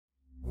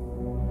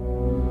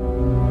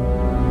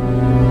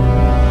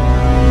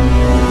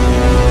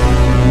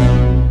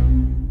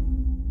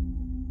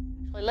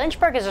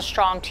Lynchburg is a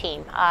strong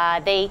team.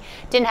 They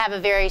didn't have a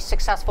very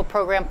successful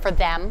program for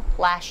them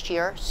last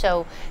year,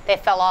 so they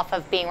fell off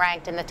of being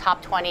ranked in the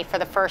top 20 for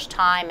the first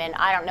time in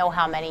I don't know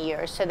how many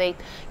years. So they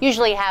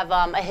usually have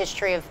a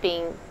history of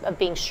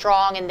being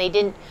strong, and they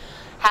didn't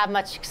have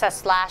much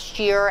success last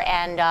year,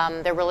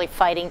 and they're really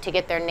fighting to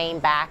get their name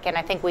back, and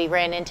I think we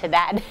ran into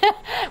that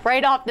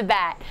right off the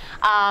bat.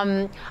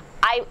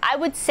 I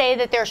would say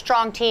that they're a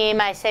strong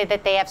team. I say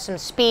that they have some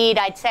speed.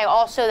 I'd say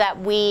also that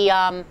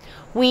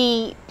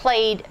we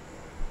played,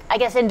 I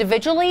guess,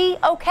 individually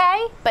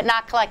okay, but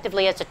not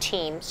collectively as a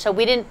team. So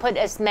we didn't put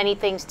as many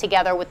things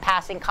together with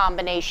passing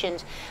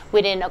combinations.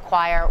 We didn't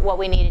acquire what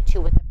we needed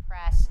to with the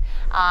press.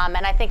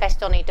 And I think I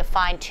still need to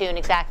fine-tune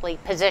exactly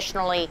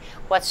positionally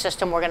what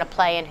system we're going to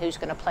play and who's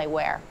going to play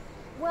where.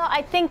 Well,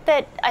 I think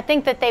that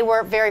they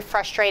were very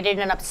frustrated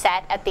and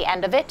upset at the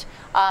end of it.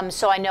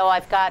 So I know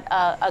I've got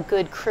a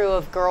good crew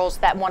of girls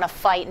that want to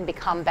fight and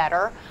become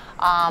better.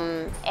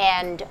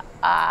 And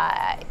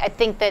I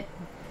think that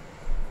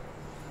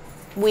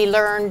we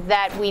learned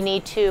that we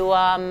need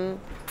to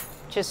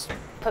just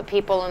put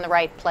people in the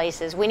right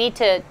places. We need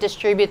to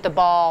distribute the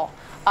ball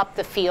up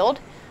the field.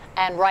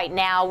 And right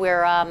now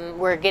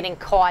we're getting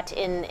caught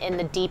in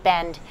the deep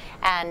end,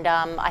 and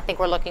I think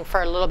we're looking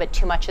for a little bit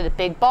too much of the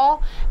big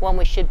ball when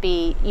we should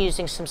be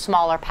using some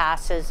smaller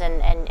passes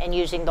and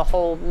using the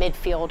whole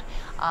midfield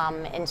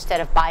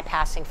instead of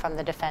bypassing from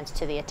the defense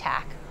to the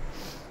attack.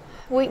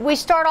 We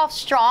start off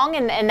strong,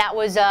 and that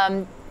was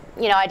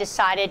you know, I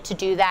decided to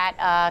do that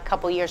a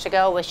couple years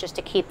ago, was just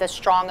to keep the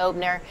strong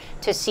opener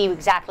to see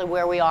exactly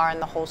where we are in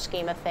the whole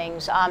scheme of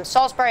things.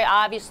 Salisbury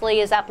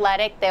obviously is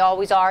athletic. They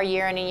always are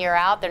year in and year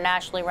out. They're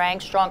nationally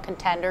ranked, strong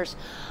contenders,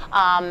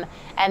 and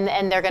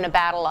they're going to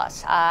battle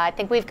us. I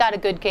think we've got a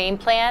good game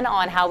plan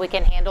on how we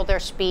can handle their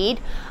speed,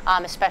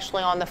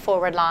 especially on the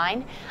forward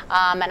line.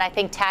 And I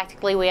think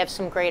tactically we have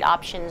some great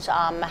options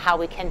how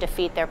we can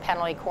defeat their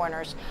penalty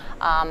corners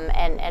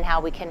and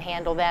how we can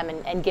handle them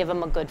and give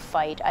them a good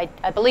fight.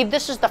 I believe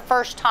this is the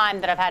first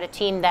time that I've had a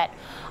team that,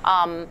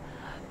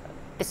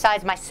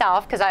 besides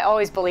myself, because I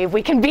always believe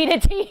we can beat a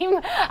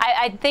team,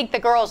 I think the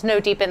girls know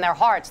deep in their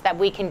hearts that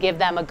we can give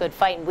them a good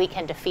fight and we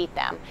can defeat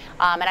them.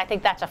 And I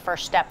think that's a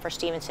first step for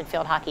Stevenson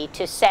field hockey,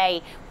 to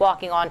say,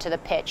 walking onto the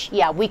pitch,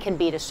 yeah, we can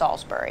beat a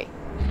Salisbury.